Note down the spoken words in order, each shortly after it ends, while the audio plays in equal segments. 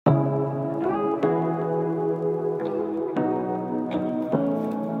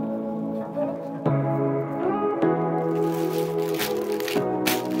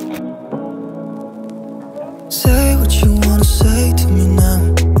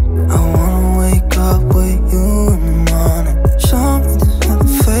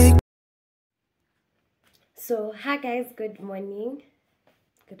guys, good morning.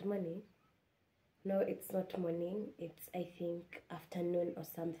 Good morning. No, it's not morning. It's, I think, afternoon or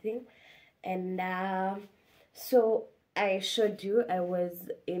something. And so I showed you I was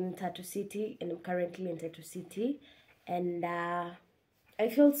in Tatu City, and I'm currently in Tatu City. And I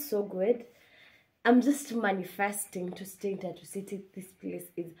feel so good. I'm just manifesting to stay in Tatu City. This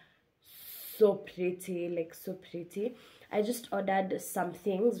place is so pretty, like so pretty. I just ordered some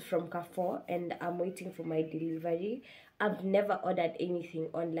things from Carrefour and I'm waiting for my delivery. I've never ordered anything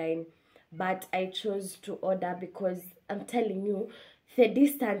online, but I chose to order because I'm telling you, the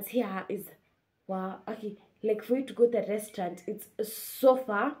distance here is, wow, okay, like for you to go to the restaurant, it's so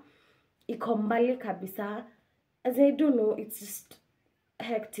far. Iko mbali kabisa. As I don't know, it's just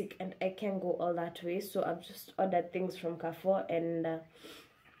hectic and I can't go all that way. So I've just ordered things from Carrefour and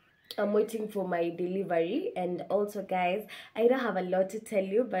I'm waiting for my delivery. And also, guys, I don't have a lot to tell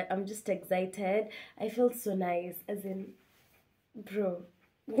you, but I'm just excited. I feel so nice, as in, bro,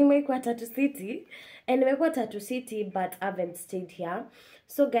 nimekuwa Tatu City, and nimekuwa Tatu City, but I haven't stayed here.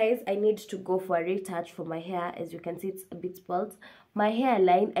 So guys, I need to go for a retouch for my hair. As you can see, it's a bit spoiled. My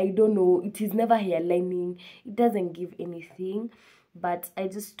hairline, I don't know, it is never hairlining. It doesn't give anything, but I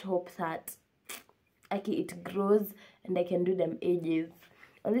just hope that it grows and I can do them edges.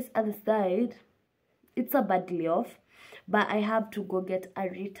 On this other side, it's a badly off, but I have to go get a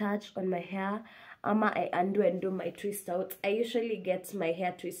retouch on my hair. I undo and do my twist out. I usually get my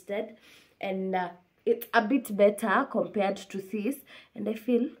hair twisted, and it's a bit better compared to this. And I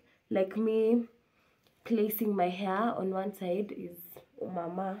feel like me placing my hair on one side is, oh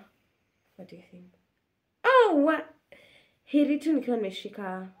mama, what do you think? Oh, what? Hiritu nikiwa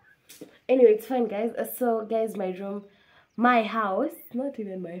nimeshika. Anyway, it's fine, guys. So guys, my room, my house, not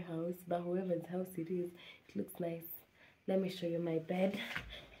even my house, but whoever's house it is, it looks nice. Let me show you my bed.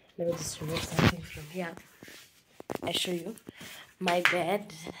 Let me just remove something from here. I show you my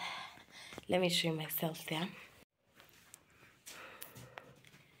bed. Let me show you myself there.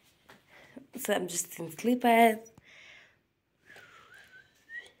 So I'm just in slippers.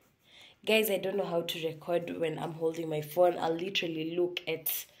 Guys, I don't know how to record when I'm holding my phone. I'll literally look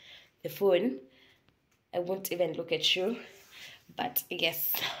at the phone. I won't even look at you. But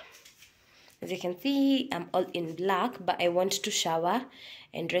yes, as you can see, I'm all in black, but I want to shower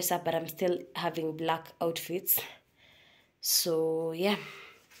and dress up, but I'm still having black outfits. So yeah,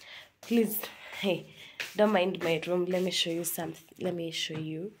 please, hey, don't mind my room. Let me show you something. Let me show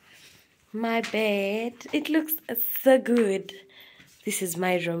you my bed. It looks so good. This is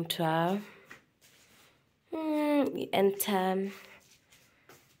my room tour. And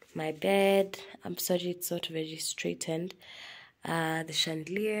my bed. I'm sorry, it's not very straightened. The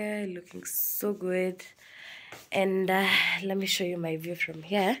chandelier looking so good. And let me show you my view from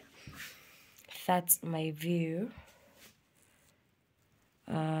here. That's my view.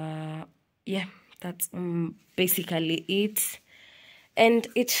 Yeah, that's basically it. And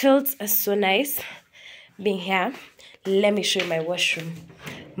it feels so nice being here. Let me show you my washroom.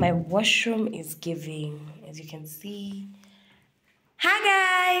 My washroom is giving, as you can see.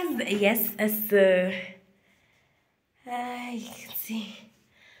 Hi guys! Yes, so you can see,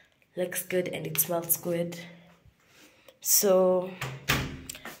 looks good and it smells good. So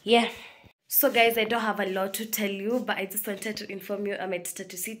yeah, so guys, I don't have a lot to tell you, but I just wanted to inform you I'm at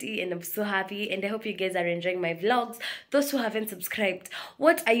Tatu City and I'm so happy, and I hope you guys are enjoying my vlogs. Those who haven't subscribed,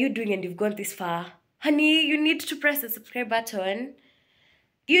 what are you doing and you've gone this far? Honey, you need to press the subscribe button.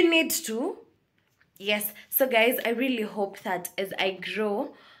 You need to. Yes, so guys, I really hope that as I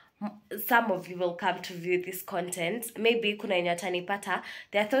grow, some of you will come to view this content. Maybe kuna nyatanipata.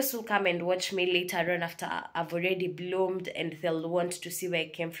 There are those who come and watch me later on after I've already bloomed, and they'll want to see where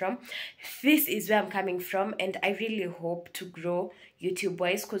I came from. This is where I'm coming from, and I really hope to grow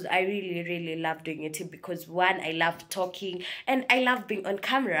YouTube-wise, because I really love doing YouTube, because one, I love talking and I love being on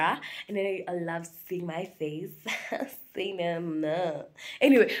camera, and then I love seeing my face.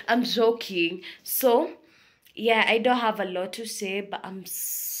 Anyway, I'm joking. So yeah, I don't have a lot to say, but I'm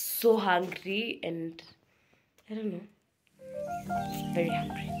so hungry and I don't know, very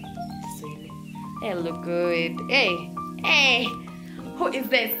hungry. So I look good. Hey, who is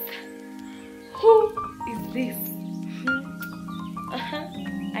this? Who is this?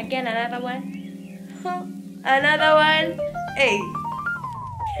 Again, another one. Another one. Hey.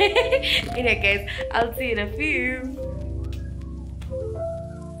 Anyway, guys, I'll see you in a few.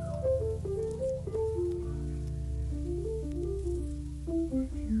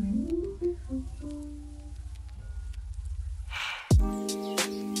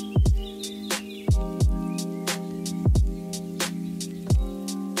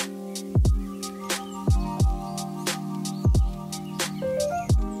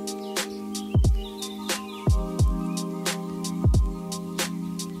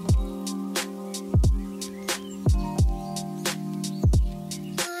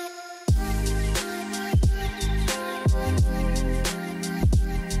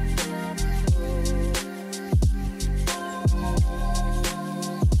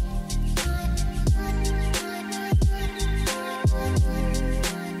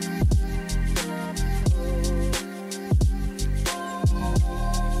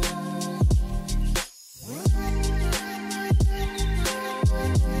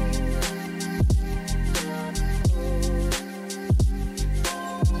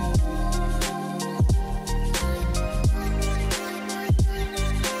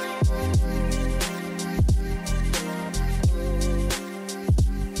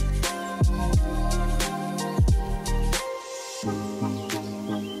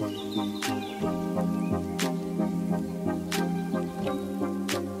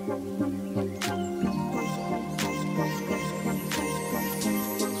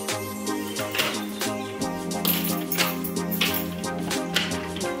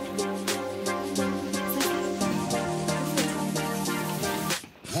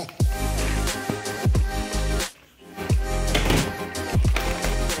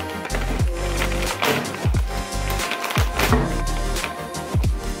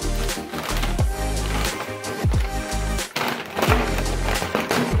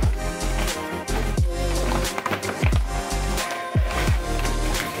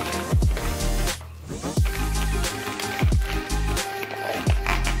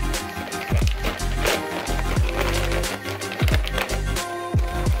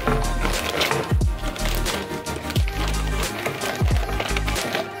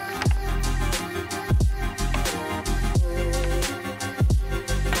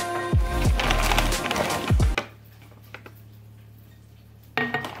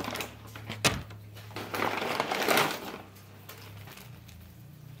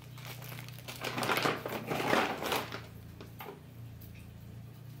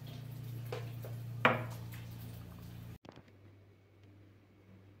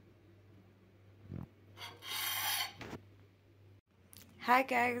 Hi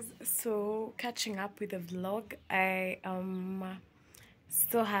guys, so catching up with the vlog. I am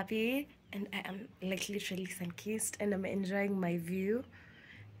so happy and I am like literally sun-kissed and I'm enjoying my view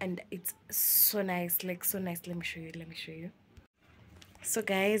and it's so nice, like so nice. Let me show you. So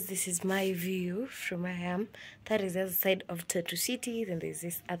guys, this is my view from where I am. That is the other side of Tatu City, then there's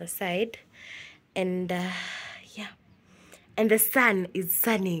this other side, and yeah, and the sun is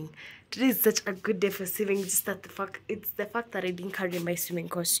sunning. Today is such a good day for swimming. Just that it's the fact that I didn't carry my swimming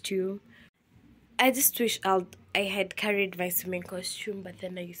costume. I just wish I had carried my swimming costume, but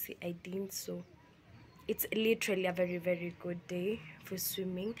then you see I didn't. So it's literally a very, very good day for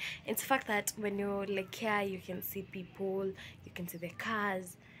swimming. It's the fact that when you're like here, you can see people, you can see the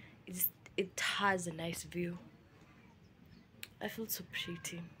cars. It has a nice view. I feel so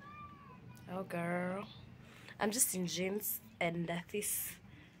pretty. Oh girl, I'm just in jeans and this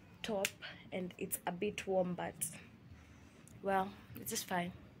top, and it's a bit warm, but well, it's just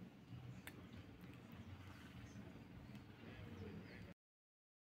fine.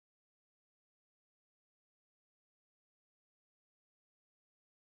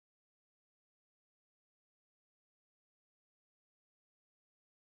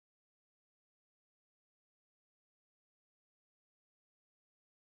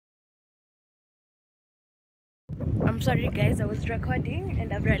 I'm sorry guys, I was recording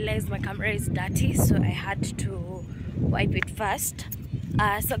and I've realized my camera is dirty, so I had to wipe it first.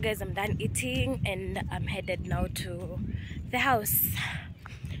 So guys, I'm done eating and I'm headed now to the house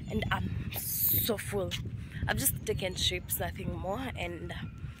and I'm so full. I've just taken trips, nothing more, and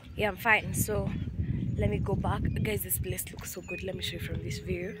yeah, I'm fine. So let me go back. Guys, this place looks so good. Let me show you from this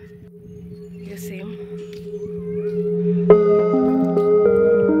view. You see?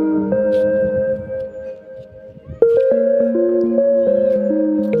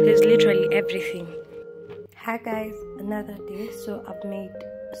 There's literally everything. Hi guys, another day. So I've made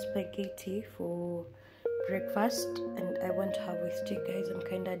spaghetti for breakfast and I want to have with tea. Guys, I'm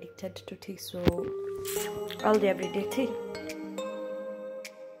kind of addicted to tea, so all the everyday tea.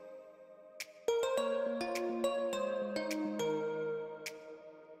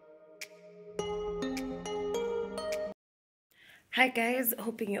 Hi guys,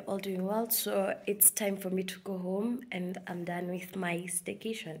 hoping you're all doing well. So it's time for me to go home and I'm done with my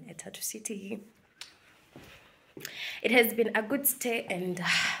staycation at Tatu City. It has been a good stay and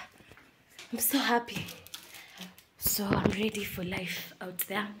I'm so happy. So I'm ready for life out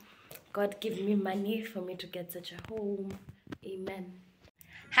there. God give me money for me to get such a home. Amen.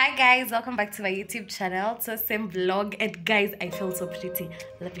 Hi guys, welcome back to my YouTube channel. So same vlog, and guys, I feel so pretty.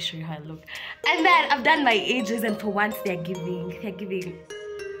 Let me show you how I look. And then I've done my ages, and for once they're giving pretty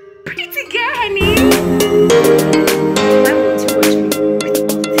girl, honey. Why won't you watch me with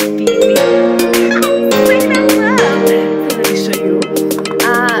all this baby? So let me show you.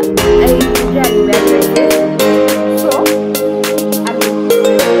 I really wear dresses. So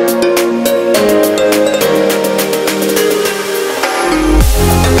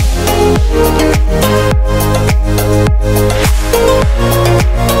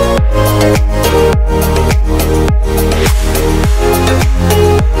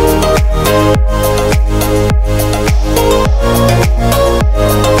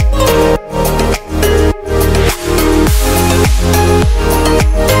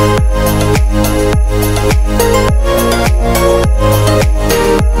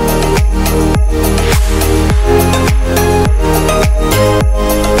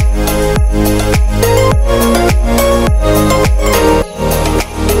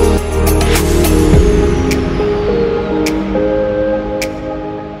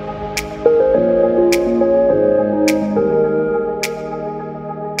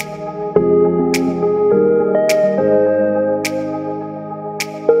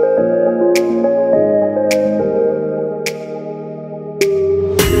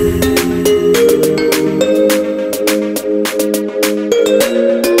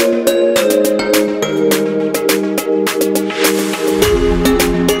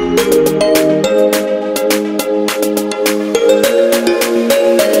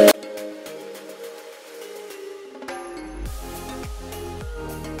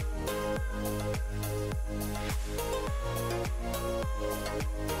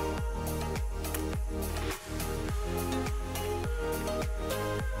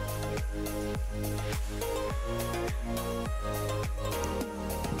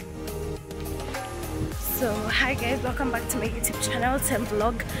So hi guys, welcome back to my YouTube channel, Tem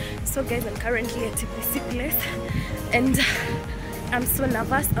Vlog. So guys, I'm currently at TPC place and I'm so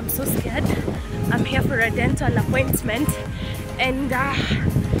nervous, I'm so scared. I'm here for a dental appointment and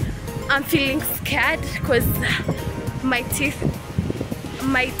I'm feeling scared because my teeth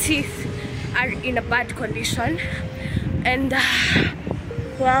my teeth are in a bad condition, and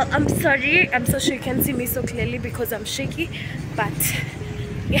well, I'm sorry, I'm so sure you can see me so clearly because I'm shaky, but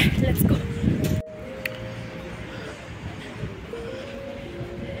yeah, let's go.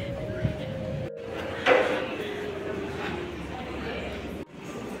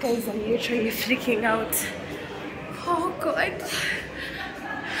 Guys, I'm literally freaking out. Oh god,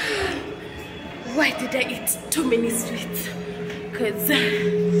 why did I eat too many sweets? Because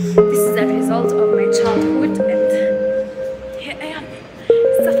this is a result of my childhood, and here I am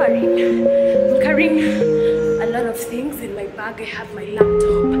suffering. I'm carrying a lot of things in my bag. I have my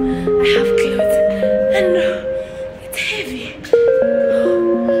laptop, I have clothes, and it's heavy.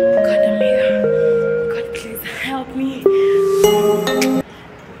 God, I'm here. God, please help me.